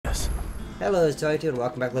Hello, it's Tony2 and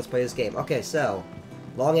welcome back to Let's Play this game. Okay, so,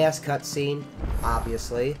 long-ass cutscene,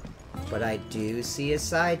 obviously, but I do see a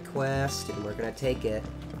side quest, and we're gonna take it.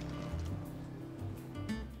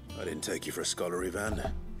 I didn't take you for a scholar, Ivan.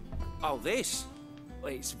 Oh, this?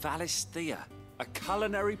 Well, it's Valisthea, a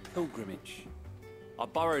culinary pilgrimage. I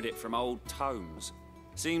borrowed it from old tomes.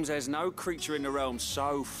 Seems there's no creature in the realm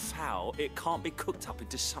so foul it can't be cooked up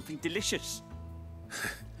into something delicious.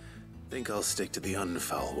 Think I'll stick to the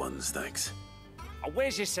unfoul ones, thanks. Oh,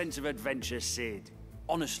 where's your sense of adventure, Sid?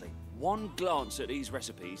 Honestly, one glance at these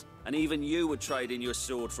recipes, and even you would trade in your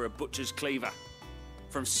sword for a butcher's cleaver.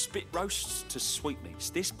 From spit roasts to sweetmeats,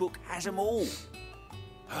 this book has them all.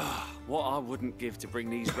 What I wouldn't give to bring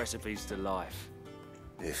these recipes to life.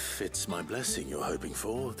 If it's my blessing you're hoping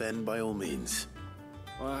for, then by all means.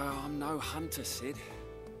 Well, I'm no hunter, Sid.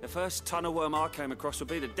 The first tunnel worm I came across would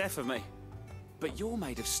be the death of me. But you're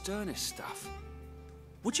made of sterner stuff.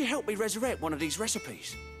 Would you help me resurrect one of these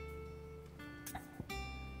recipes?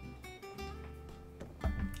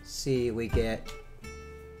 See, we get...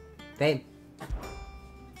 Babe.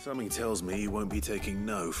 Something tells me you won't be taking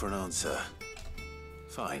no for an answer.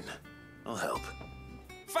 Fine, I'll help.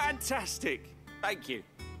 Fantastic! Thank you.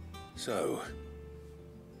 So,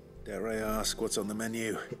 dare I ask what's on the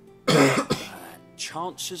menu?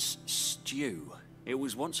 Chance's Stew. It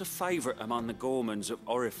was once a favourite among the gourmands of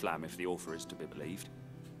Oriflamme, if the author is to be believed.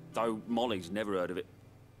 Though Molly's never heard of it.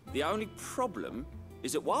 The only problem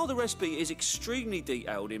is that while the recipe is extremely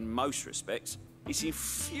detailed in most respects, it's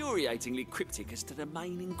infuriatingly cryptic as to the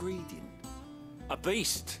main ingredient. A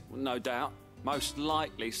beast, no doubt. Most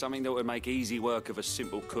likely something that would make easy work of a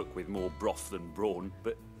simple cook with more broth than brawn,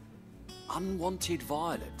 but unwanted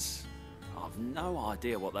violets. I've no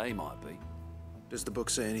idea what they might be. Does the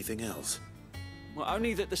book say anything else? Well,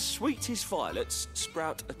 only that the sweetest violets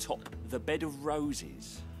sprout atop the bed of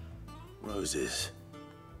roses. Roses.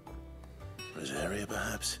 Rosaria,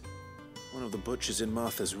 perhaps? One of the butchers in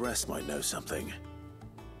Martha's Rest might know something.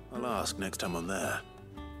 I'll ask next time I'm there.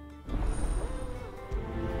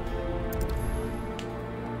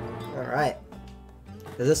 Alright.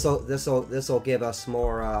 This'll give us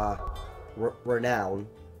more, renown.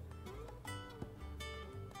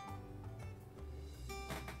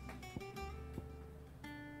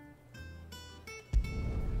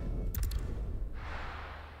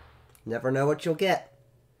 Never know what you'll get.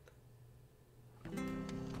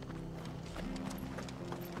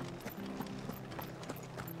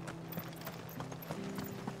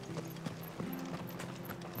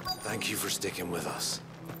 Thank you for sticking with us.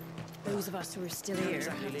 Those of us who are still here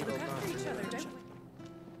have to look after each other, don't we?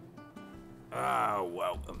 Ah,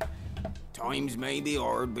 welcome. Times may be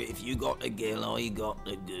hard, but if you got the gill, I got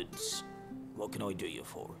the goods. What can I do you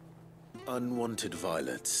for? Unwanted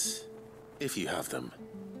violets, if you have them.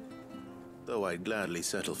 Though I'd gladly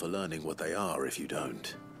settle for learning what they are if you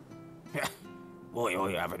don't. Why,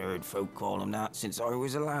 I haven't heard folk call them that since I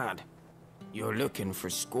was a lad. You're looking for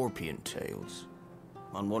scorpion tails.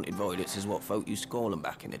 Unwanted violets is what folk used to call them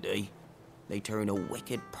back in the day. They turn a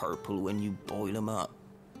wicked purple when you boil them up.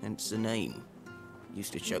 Hence the name.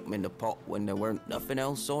 Used to chuck them in the pot when there weren't nothing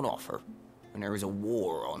else on offer. When there was a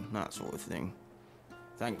war on, that sort of thing.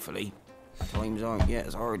 Thankfully, times aren't yet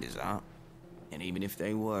as hard as that. And even if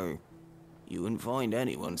they were, you wouldn't find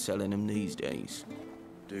anyone selling them these days.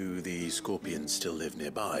 Do the scorpions still live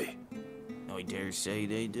nearby? I dare say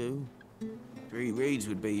they do. 3 Reeds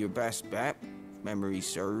would be your best bet, if memory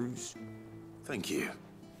serves. Thank you.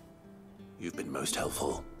 You've been most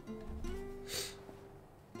helpful.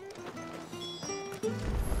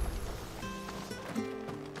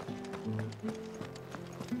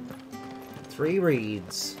 Three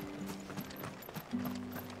Reeds.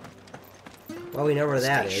 Well, we know where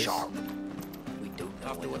that is. Sharp. We don't know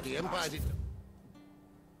After what the Empire did.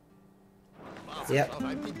 Yep.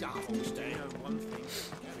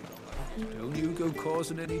 Don't you go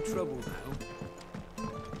causing any trouble now.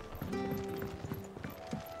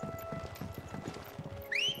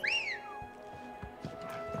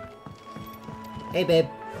 Hey, babe.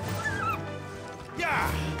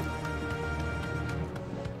 Yeah!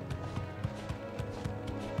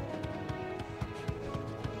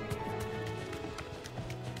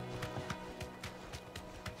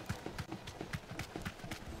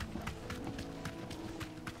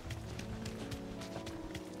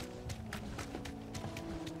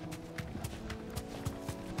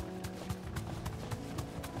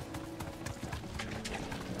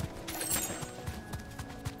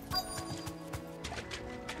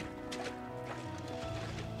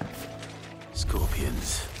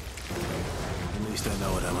 Scorpions. At least I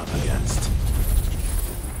know what I'm up against.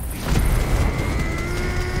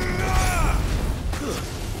 Ah!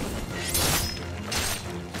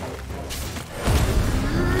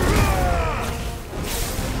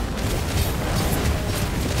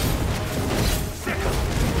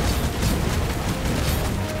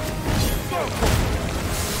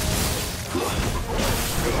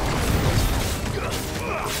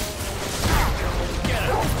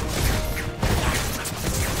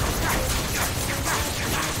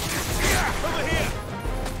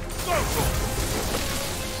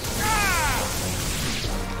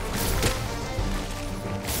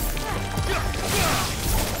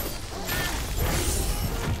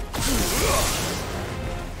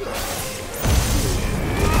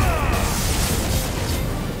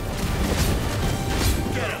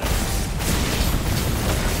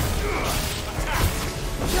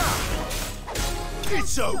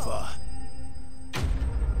 It's over.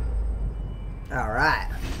 Alright.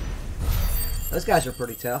 Those guys are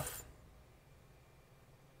pretty tough.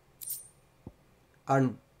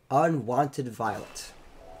 Unwanted Violet.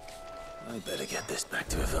 I better get this back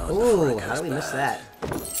to Yvonne. Ooh, how did we miss that?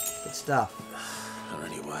 Good stuff. Or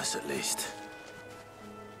any worse, at least.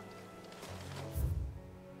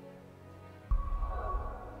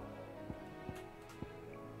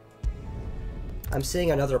 I'm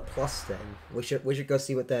seeing another plus thing. We should go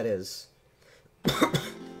see what that is. I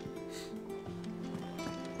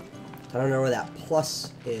don't know where that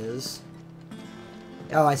plus is.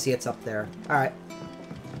 Oh, I see it's up there. Alright.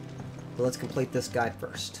 Well, let's complete this guy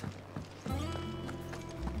first.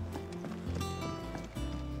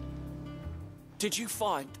 Did you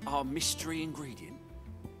find our mystery ingredient?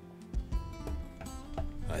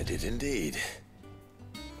 I did indeed.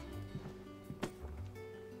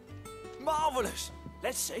 Marvellous!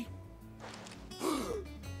 Let's see.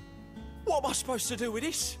 What am I supposed to do with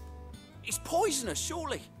this? It's poisonous,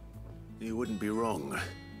 surely. You wouldn't be wrong.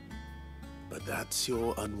 But that's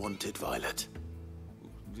your unwanted violet.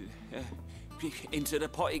 Into the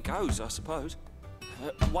pot it goes, I suppose.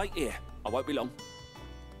 Wait here. I won't be long.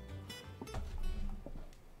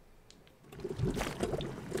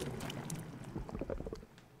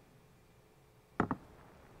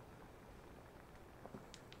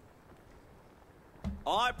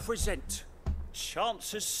 I present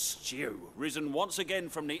Chance's Stew, risen once again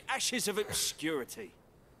from the ashes of obscurity.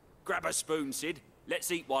 Grab a spoon, Sid.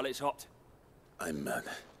 Let's eat while it's hot. I'm,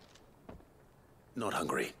 not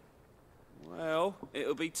hungry. Well,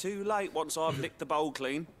 it'll be too late once I've licked the bowl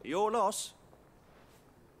clean. Your loss.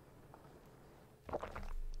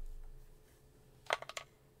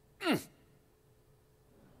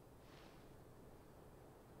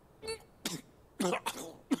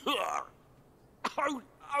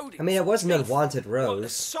 I mean, it was an unwanted The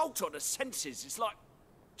rose. salt on the senses is like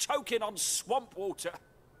choking on swamp water.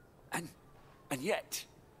 And yet,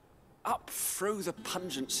 up through the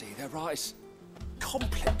pungency there rise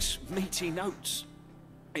complex, meaty notes.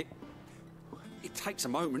 It takes a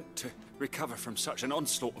moment to recover from such an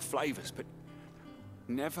onslaught of flavours, but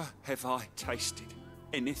never have I tasted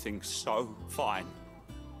anything so fine.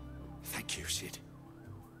 Thank you, Sid.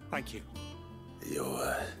 Thank you.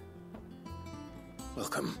 You're,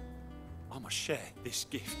 welcome. I must share this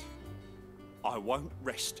gift. I won't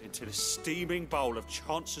rest until a steaming bowl of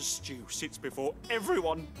Chance's stew sits before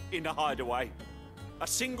everyone in the hideaway. A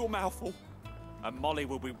single mouthful, and Molly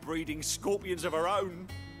will be breeding scorpions of her own.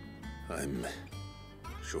 I'm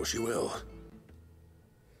sure she will.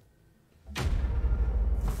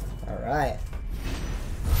 Alright.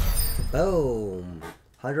 Boom.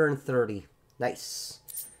 130. Nice.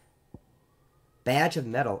 Badge of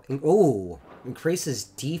Metal. Ooh. Increases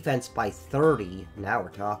defense by 30. Now we're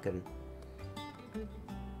talking.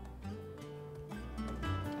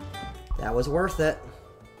 That was worth it.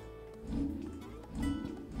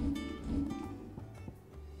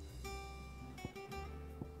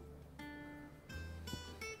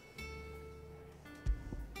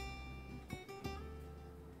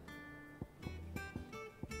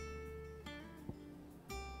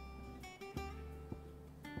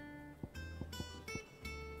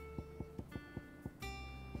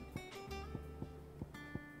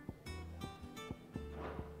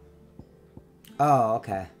 Oh,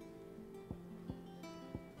 okay.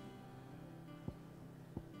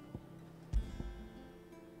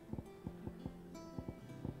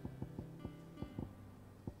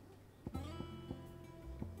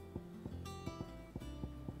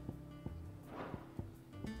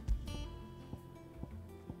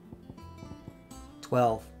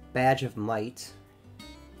 Badge of Might.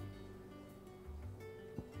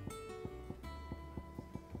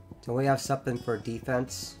 Do we have something for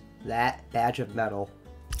defense? That Badge of Metal.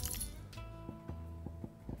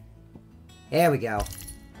 There we go.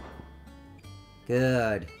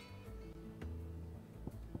 Good.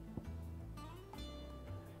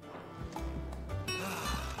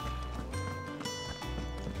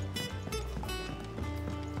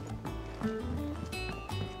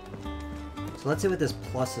 So let's see what this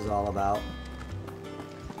plus is all about.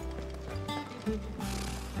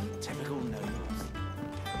 Typical nobles.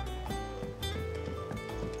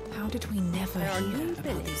 How did we never There are hear new about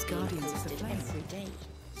villains these Guardians of the Flame? every day.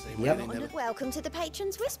 Yep. Welcome to the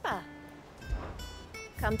Patron's Whisper.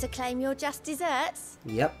 Come to claim your just desserts?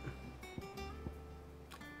 Yep.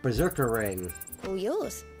 Berserker Ring. All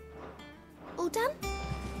yours. All done?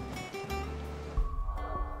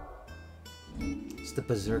 It's the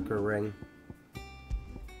Berserker Ring.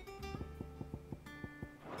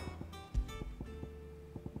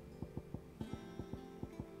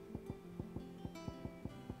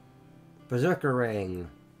 Berserker Ring.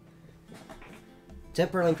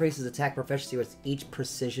 Temporarily increases attack proficiency with each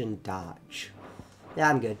precision dodge. Yeah,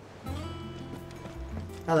 I'm good.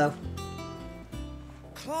 Hello.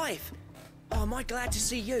 Clive! Oh, am I glad to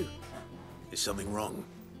see you? Is something wrong?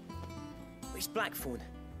 It's Blackthorn.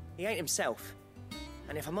 He ain't himself.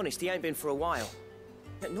 And if I'm honest, he ain't been for a while.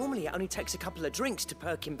 But normally it only takes a couple of drinks to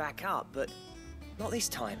perk him back up, but not this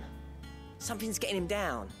time. Something's getting him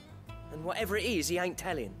down. And whatever it is, he ain't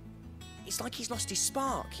telling. It's like he's lost his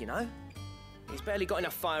spark, you know? He's barely got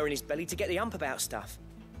enough fire in his belly to get the ump about stuff.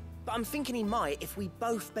 But I'm thinking he might if we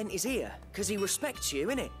both bent his ear, because he respects you,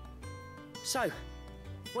 innit? So,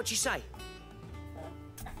 what do you say?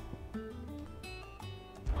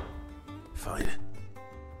 Fine.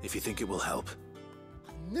 If you think it will help.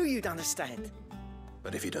 I knew you'd understand.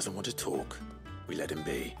 But if he doesn't want to talk, we let him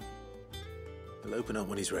be. He'll open up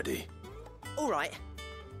when he's ready. All right.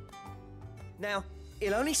 Now,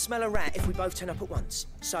 he'll only smell a rat if we both turn up at once.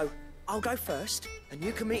 So, I'll go first, and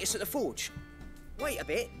you can meet us at the forge. Wait a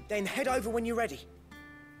bit, then head over when you're ready.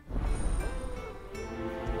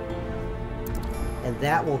 And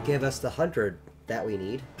that will give us the 100 that we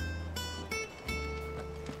need.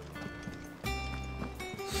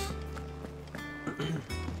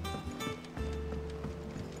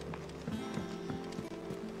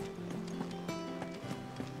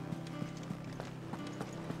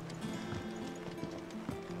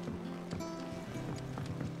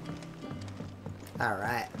 All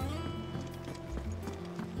right.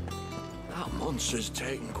 That monster's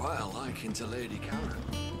taken quite a liking to Lady Karen.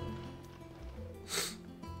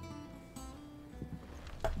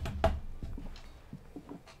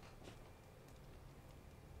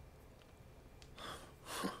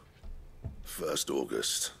 First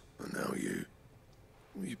August, and now you.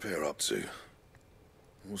 What are you pair up to?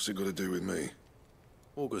 What's it got to do with me?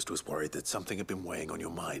 August was worried that something had been weighing on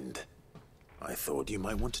your mind. I thought you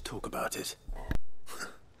might want to talk about it.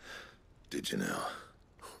 Did you now?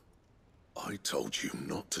 I told you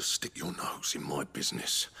not to stick your nose in my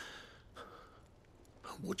business.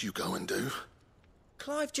 What'd you go and do?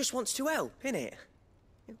 Clive just wants to help, innit?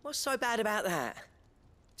 What's so bad about that?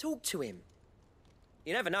 Talk to him.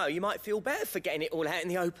 You never know, you might feel better for getting it all out in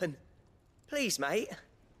the open. Please, mate.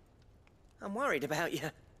 I'm worried about you.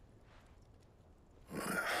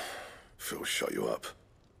 Phil shut you up.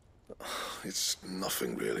 It's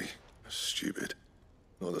nothing really. Stupid.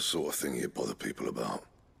 Not the sort of thing you bother people about.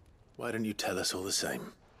 Why don't you tell us all the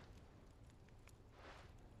same?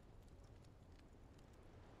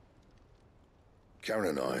 Karen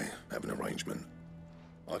and I have an arrangement.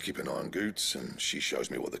 I keep an eye on Goots, and she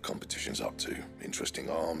shows me what the competition's up to. Interesting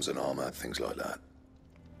arms and armor, things like that.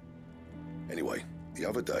 Anyway, the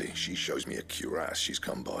other day, she shows me a cuirass she's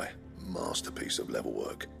come by. Masterpiece of level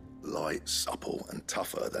work. Light, supple, and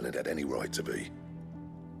tougher than it had any right to be.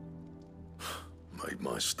 Made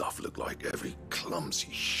my stuff look like every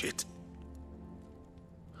clumsy shit.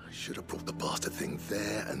 I should have brought the bastard thing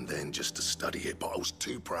there and then just to study it, but I was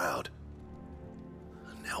too proud.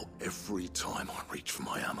 And now every time I reach for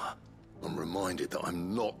my hammer, I'm reminded that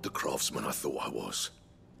I'm not the craftsman I thought I was.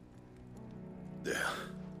 There.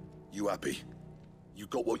 You happy? You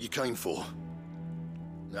got what you came for.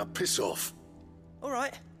 Now piss off. All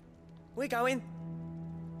right. We're going.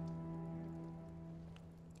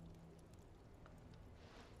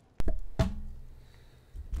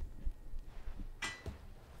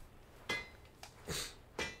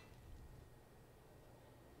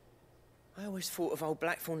 I always thought of old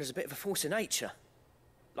Blackthorn as a bit of a force of nature.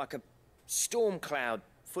 Like a storm cloud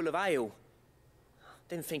full of ale.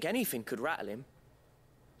 Didn't think anything could rattle him.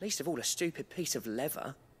 Least of all a stupid piece of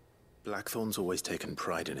leather. Blackthorn's always taken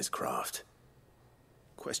pride in his craft.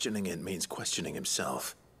 Questioning it means questioning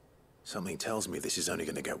himself. Something tells me this is only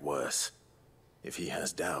going to get worse. If he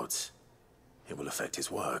has doubts, it will affect his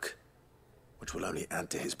work, which will only add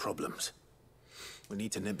to his problems. We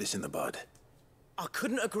need to nip this in the bud. I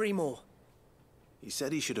couldn't agree more. He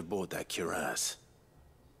said he should have bought that cuirass.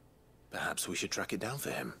 Perhaps we should track it down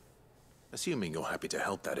for him. Assuming you're happy to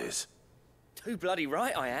help, that is. Too bloody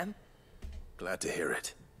right I am. Glad to hear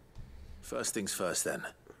it. First things first, then.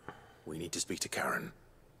 We need to speak to Karen.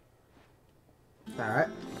 Alright.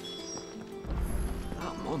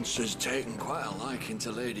 That monster's taken quite a liking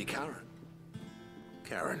to Lady Karen.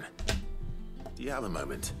 Karen, do you have a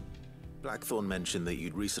moment? Blackthorn mentioned that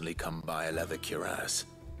you'd recently come by a leather cuirass.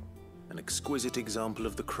 An exquisite example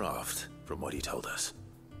of the craft, from what he told us.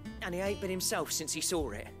 And he ain't been himself since he saw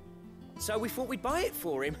it. So we thought we'd buy it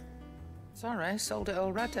for him. Sorry, sold it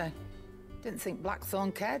already. Didn't think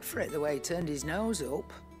Blackthorn cared for it the way he turned his nose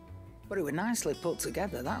up. But it was nicely put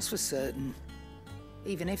together, that's for certain.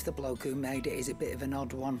 even if the bloke who made it is a bit of an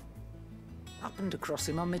odd one. Happened across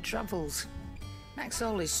him on my travels. Makes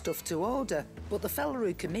all his stuff to order, but the fella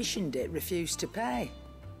who commissioned it refused to pay.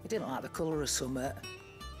 He didn't like the colour of summit,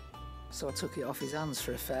 so I took it off his hands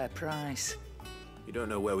for a fair price. You don't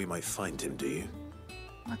know where we might find him, do you?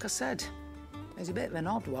 Like I said, he's a bit of an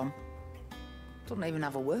odd one. Doesn't even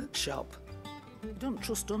have a workshop. He don't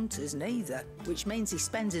trust hunters neither, which means he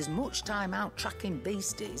spends as much time out tracking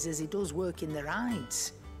beasties as he does working their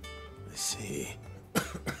hides. I see.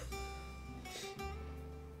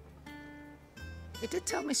 He did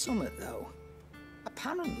tell me something, though.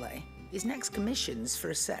 Apparently, his next commission's for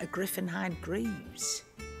a set of griffin hide greaves.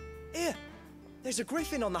 Here, there's a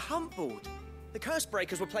griffin on the hunt board. The curse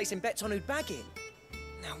breakers were placing bets on who'd bag it.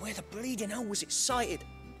 Now, where the bleeding hell was it sighted?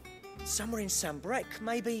 Somewhere in Sambrec,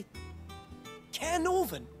 maybe?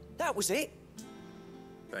 Cairnorthern, that was it.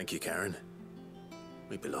 Thank you, Karen.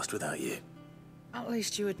 We'd be lost without you. At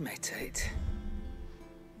least you admit it.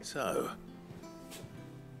 So,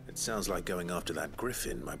 it sounds like going after that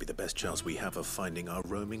griffin might be the best chance we have of finding our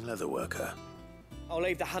roaming leatherworker. I'll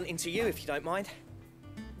leave the hunting to you if you don't mind.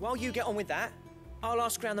 While you get on with that, I'll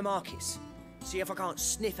ask around the markets. See if I can't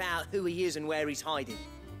sniff out who he is and where he's hiding.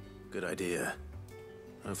 Good idea.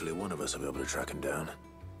 Hopefully one of us will be able to track him down.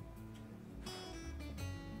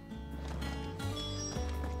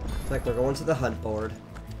 Looks like we're going to the hunt board.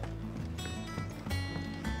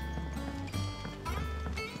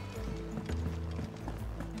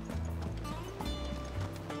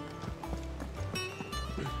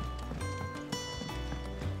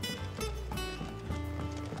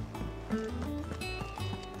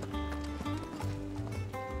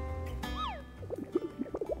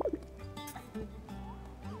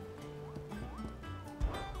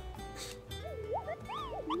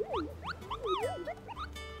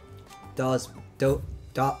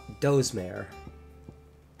 Dozmare.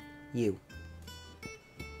 You.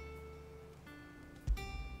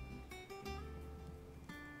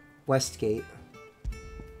 Westgate.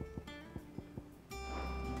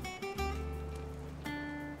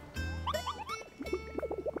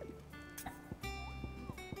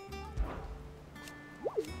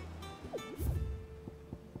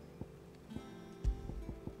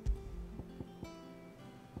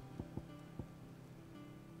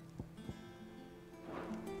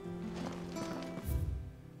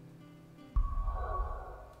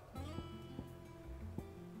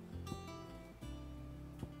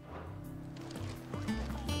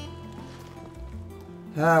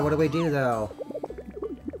 What do we do, though?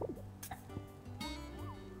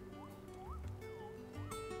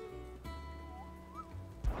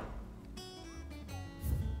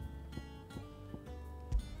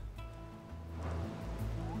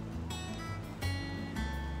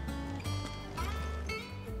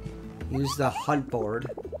 Use the hunt board.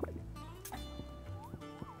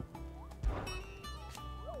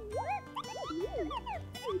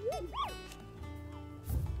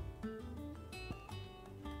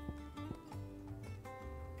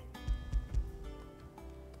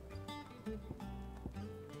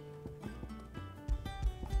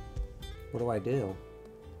 What do I do?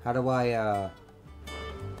 How do I,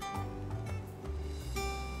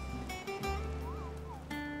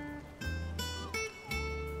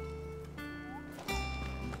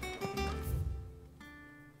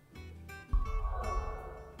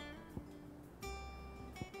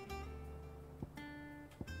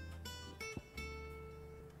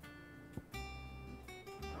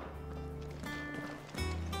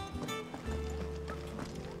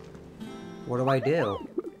 What do I do?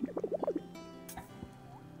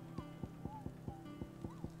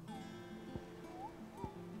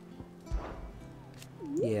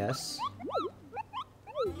 Yes.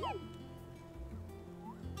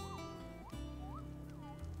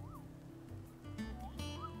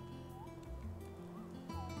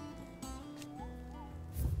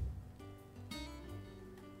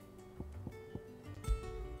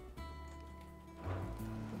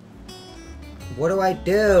 What do I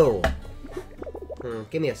do?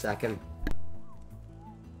 Give me a second.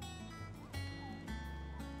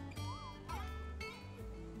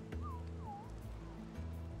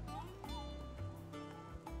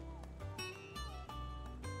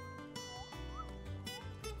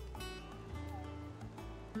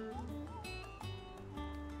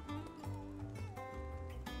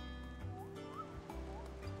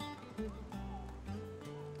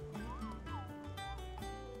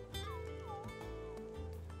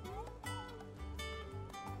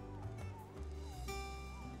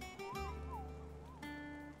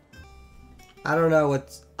 I don't know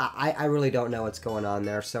what's... I really don't know what's going on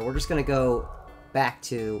there, so we're just gonna go back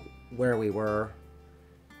to where we were.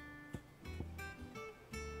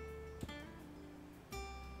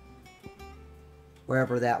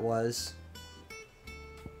 Wherever that was.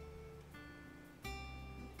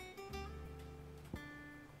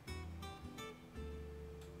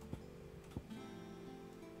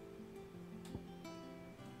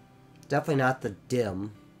 Definitely not the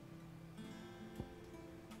dim.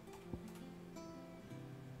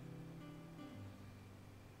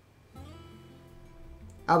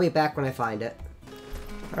 I'll be back when I find it.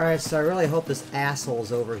 Alright, so I really hope this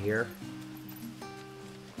asshole's over here.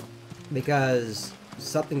 Because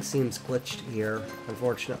something seems glitched here,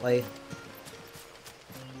 unfortunately.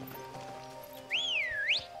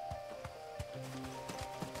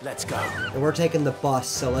 Let's go. And we're taking the bus,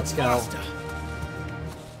 so let's go. Faster.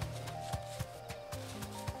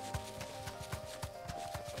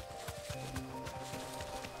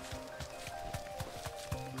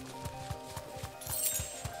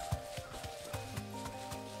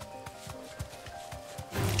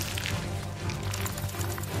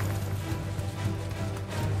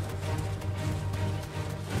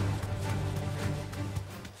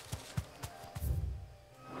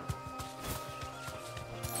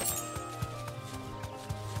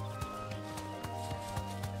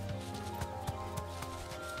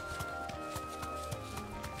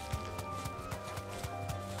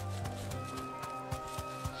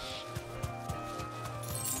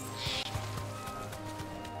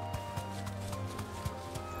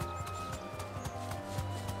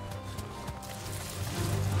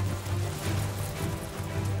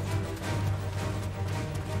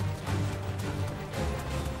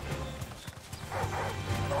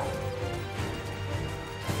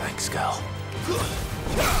 Thanks, Gal.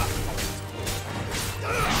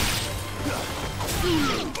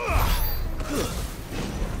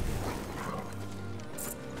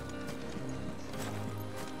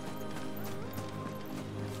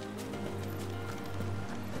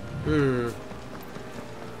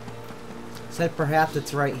 Said perhaps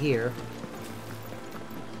it's right here.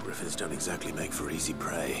 Griffins don't exactly make for easy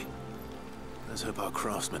prey. Let's hope our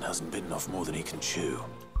craftsman hasn't bitten off more than he can chew.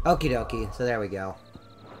 Okie dokie, so there we go.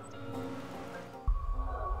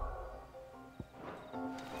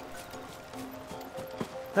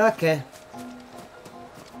 Okay.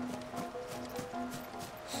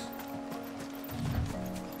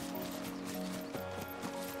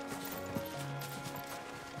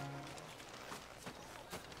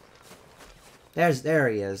 There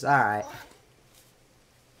he is. All right.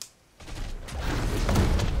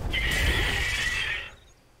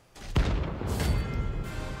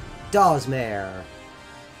 Dawsmare.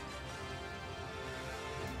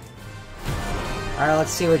 All right,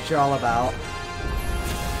 let's see what you're all about. The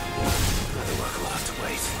work will have to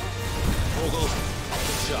wait. Vogel,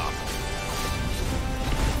 good job.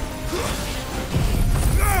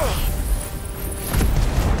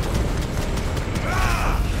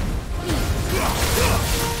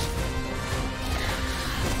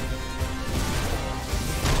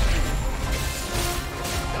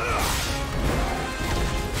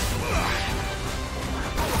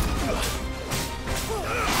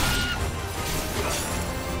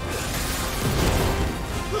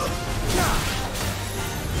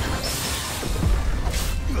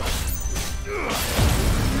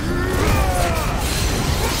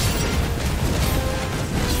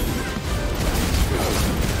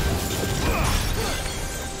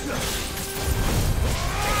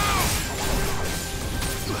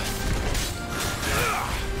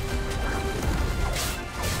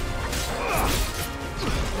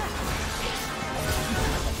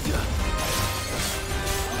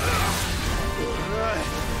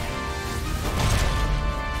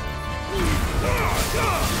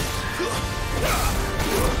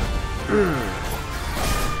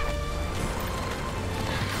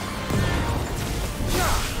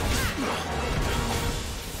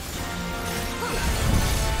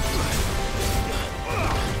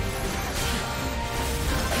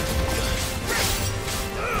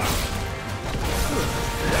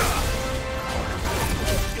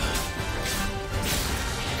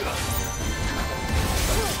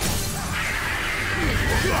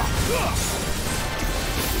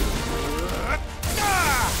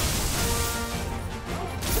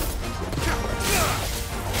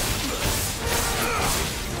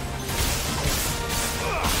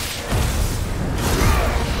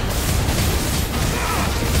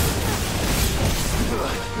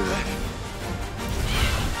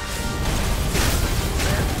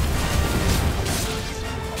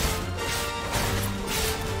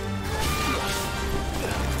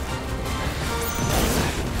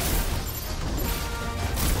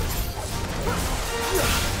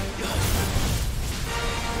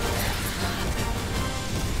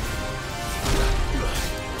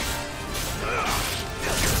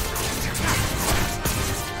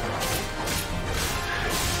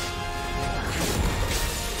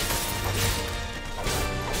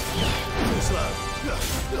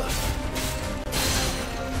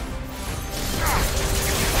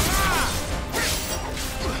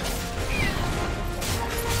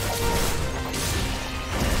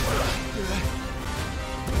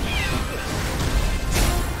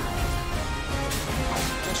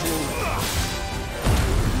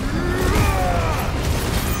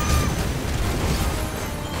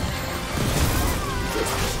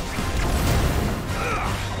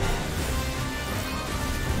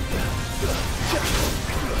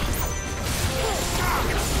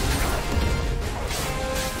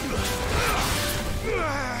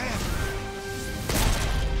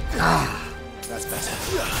 That's better.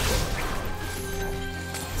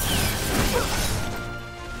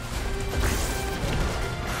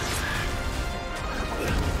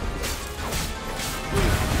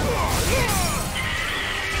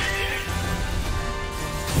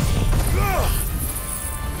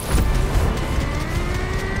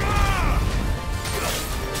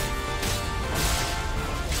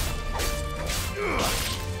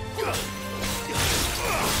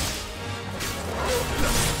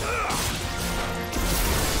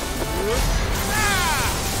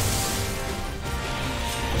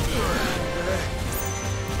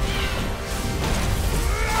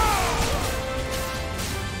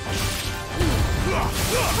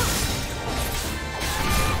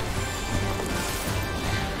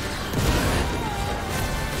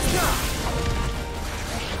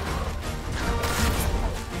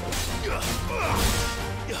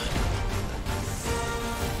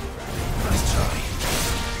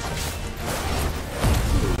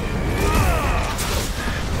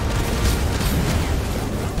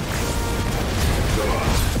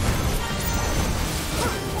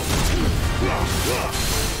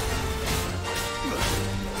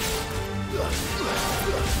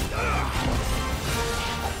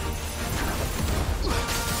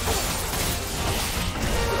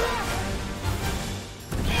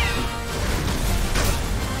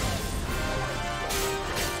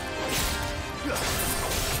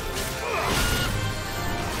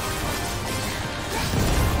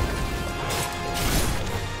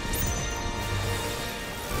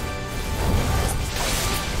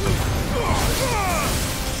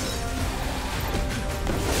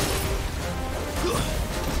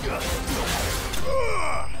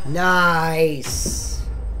 Nice!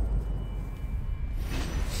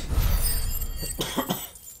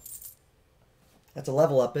 That's a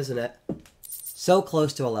level up, isn't it? So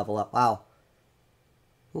close to a level up. Wow.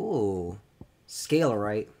 Ooh.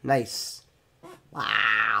 Scalerite. Nice.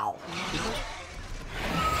 Wow.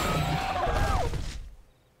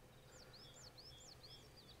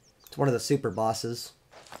 It's one of the super bosses.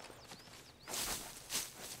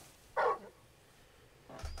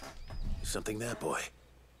 Something there, boy.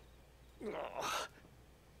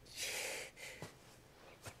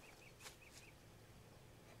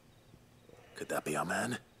 Could that be our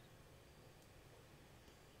man?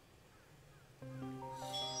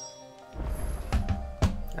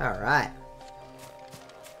 All right.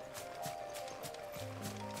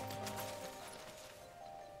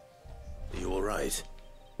 Are you all right?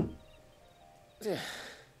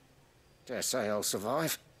 Dare say I'll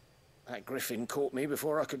survive. That griffin caught me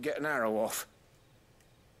before I could get an arrow off.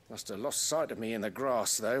 Must have lost sight of me in the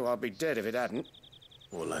grass, though. I'd be dead if it hadn't.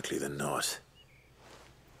 More likely than not.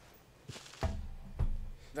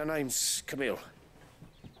 The name's Camille.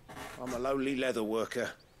 I'm a lowly leather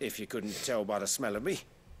worker, if you couldn't tell by the smell of me.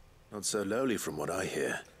 Not so lowly from what I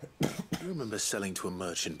hear. I remember selling to a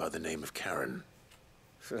merchant by the name of Karen.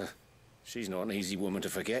 She's not an easy woman to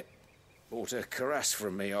forget. Bought a cuirass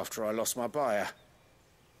from me after I lost my buyer.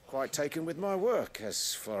 Quite taken with my work,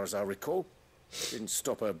 as far as I recall. Didn't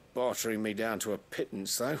stop her bartering me down to a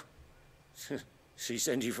pittance, though. She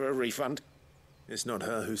sent you for a refund? It's not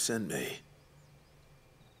her who sent me.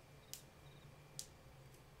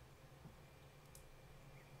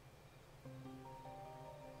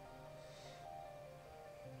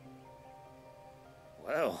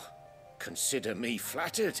 Well, consider me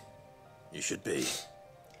flattered. You should be.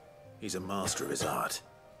 He's a master of his art,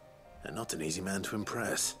 and not an easy man to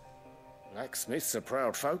impress. Blacksmiths are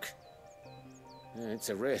proud folk. It's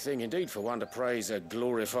a rare thing indeed for one to praise a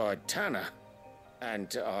glorified tanner.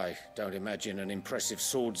 And I don't imagine an impressive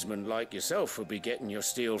swordsman like yourself would be getting your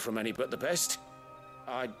steel from any but the best.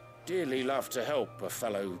 I'd dearly love to help a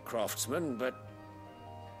fellow craftsman, but...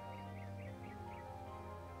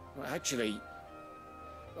 well, actually,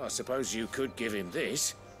 I suppose you could give him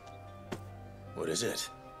this. What is it?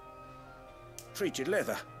 Treated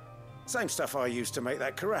leather. Same stuff I used to make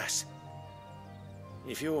that cuirass.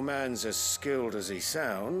 If your man's as skilled as he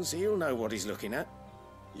sounds, he'll know what he's looking at.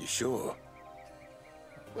 You sure?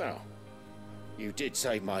 Well, you did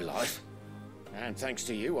save my life. And thanks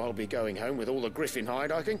to you, I'll be going home with all the griffin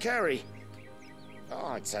hide I can carry.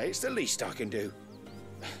 I'd say it's the least I can do.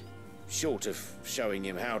 Short of showing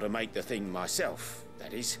him how to make the thing myself,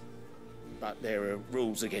 that is. But there are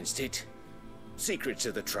rules against it. Secrets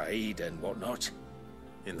of the trade and whatnot.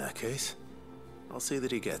 In that case, I'll see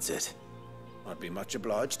that he gets it. I'd be much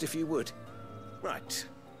obliged if you would. Right.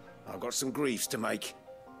 I've got some greaves to make.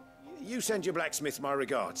 You send your blacksmith my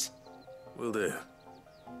regards. Will do.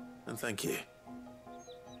 And thank you.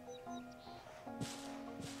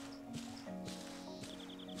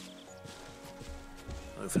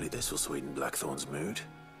 Hopefully this will sweeten Blackthorn's mood.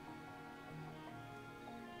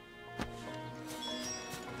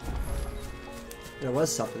 There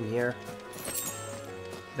was something here.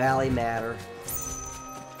 Valley Matter.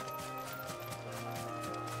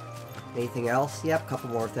 Anything else? Yep, a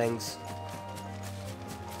couple more things.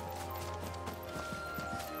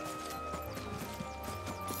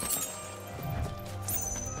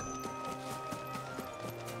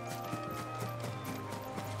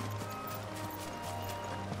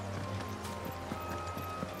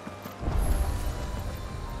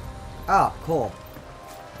 Oh, cool.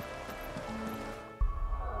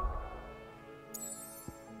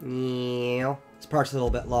 Yeah. This part's a little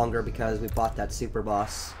bit longer because we bought that super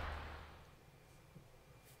boss.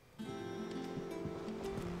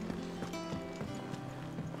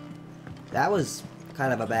 That was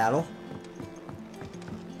kind of a battle.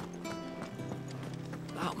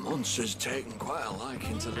 That monster's taken quite a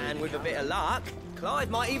liking to And with a bit of luck, Clive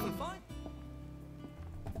might even find...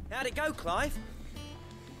 How'd it go, Clive?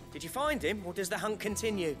 Did you find him, or does the hunt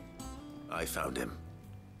continue? I found him.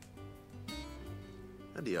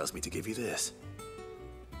 And he asked me to give you this,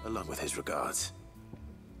 along with his regards.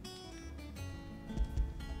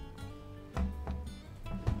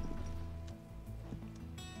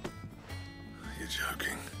 You're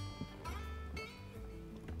joking.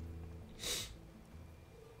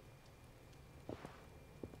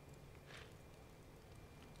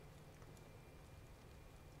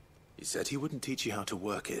 He said he wouldn't teach you how to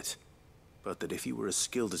work it, but that if you were as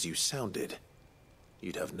skilled as you sounded,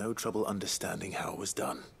 you'd have no trouble understanding how it was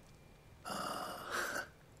done.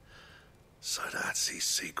 So that's his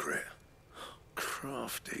secret.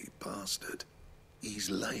 Crafty bastard. He's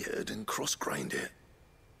layered and cross-grained it.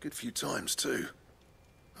 Good few times, too.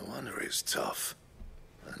 No wonder it's tough.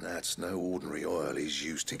 And that's no ordinary oil he's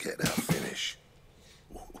used to get that finish.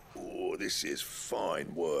 Oh, this is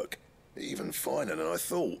fine work. Even finer than I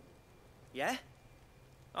thought. Yeah?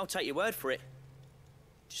 I'll take your word for it.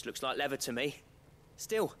 Just looks like leather to me.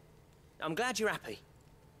 Still, I'm glad you're happy.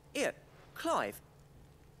 Here, Clive.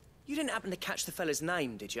 You didn't happen to catch the fella's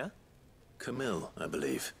name, did you? Camille, I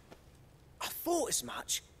believe. I thought as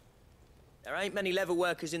much. There ain't many leather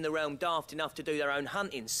workers in the realm daft enough to do their own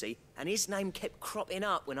hunting, see? And his name kept cropping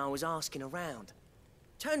up when I was asking around.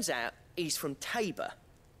 Turns out he's from Tabor.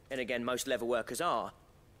 And again, most leather workers are.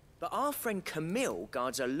 But our friend Camille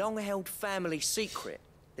guards a long-held family secret,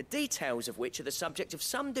 the details of which are the subject of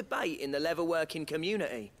some debate in the leatherworking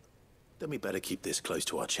community. Then we better keep this close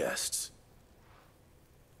to our chests.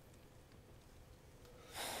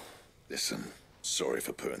 Listen, sorry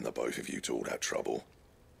for putting the both of you to all that trouble.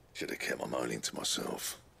 Should have kept my moaning to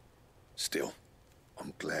myself. Still,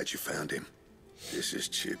 I'm glad you found him. This has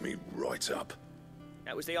cheered me right up.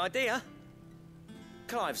 That was the idea.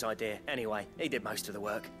 Clive's idea, anyway. He did most of the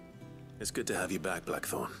work. It's good to have you back,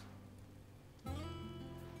 Blackthorn.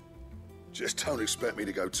 Just don't expect me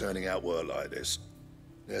to go turning out work like this.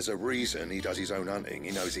 There's a reason he does his own hunting.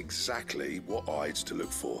 He knows exactly what hides to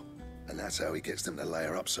look for. And that's how he gets them to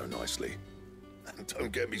layer up so nicely. And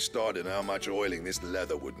don't get me started on how much oiling this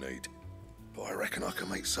leather would need. But I reckon I can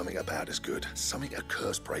make something about as good. Something a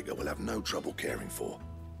Cursebreaker will have no trouble caring for.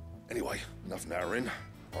 Anyway, enough narrowing.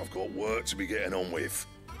 I've got work to be getting on with.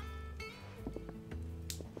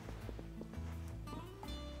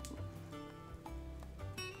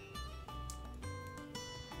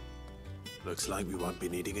 Looks like we won't be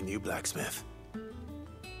needing a new blacksmith.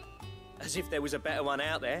 As if there was a better one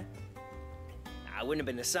out there. Nah, it wouldn't have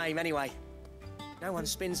been the same anyway. No one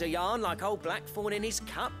spins a yarn like old Blackthorn in his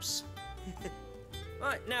cups.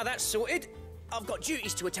 Right, now that's sorted. I've got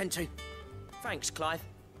duties to attend to. Thanks, Clive.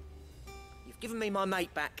 You've given me my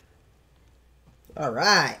mate back. All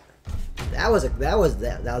right. That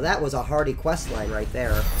was a hearty quest line right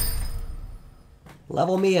there.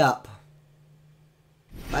 Level me up.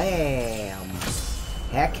 Bam.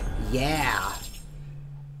 Heck yeah.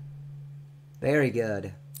 Very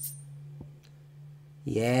good.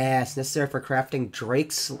 Yes, necessary for crafting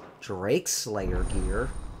Drake Slayer gear.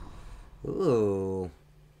 Ooh.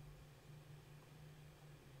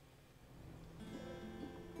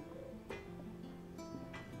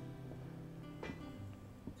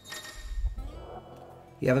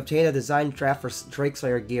 You have obtained a design draft for Drake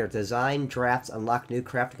Slayer gear. Design drafts unlock new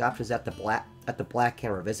crafting options at the Black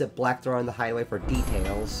Camera. Visit Blackthorn in the Hideaway for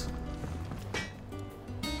details.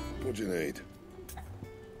 What do you need?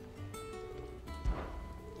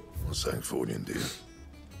 What's something for you, dear?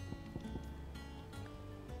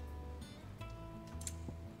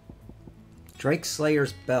 Drake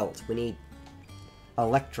Slayer's belt. We need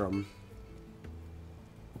Electrum.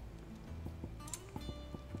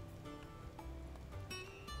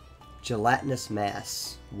 Gelatinous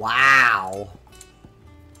mass. Wow.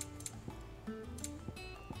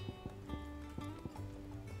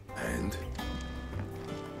 And?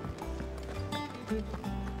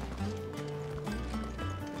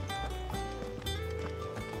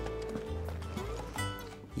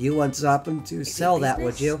 You want something to sell that,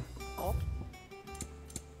 would you?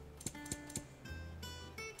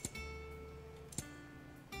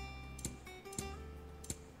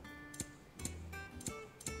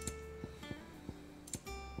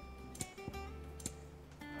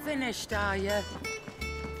 Finished, are you?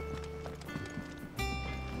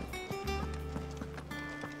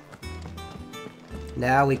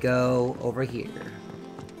 Now we go over here.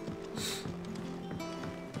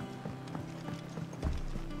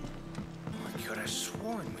 I could have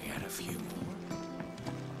sworn we had a few more.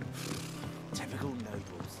 Typical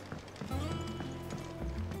nobles.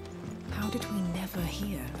 How did we never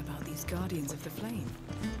hear about these Guardians of the Flame?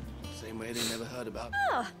 Same way they never heard about.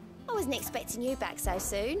 Oh, I wasn't expecting you back so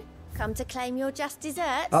soon. Come to claim your just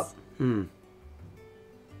desserts? Oh,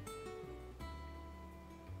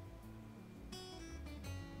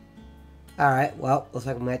 Alright, well, looks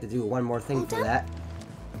like we might have to do one more thing for that.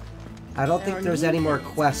 I don't think there's any more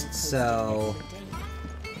quests, so...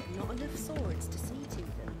 Not enough swords to see to them.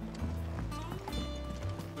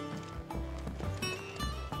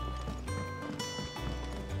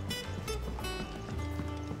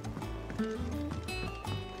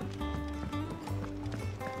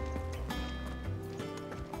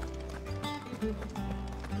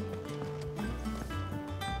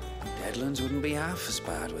 Deadlands wouldn't be half as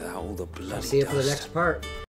bad without all the bloody I'll see you for the dust. next part.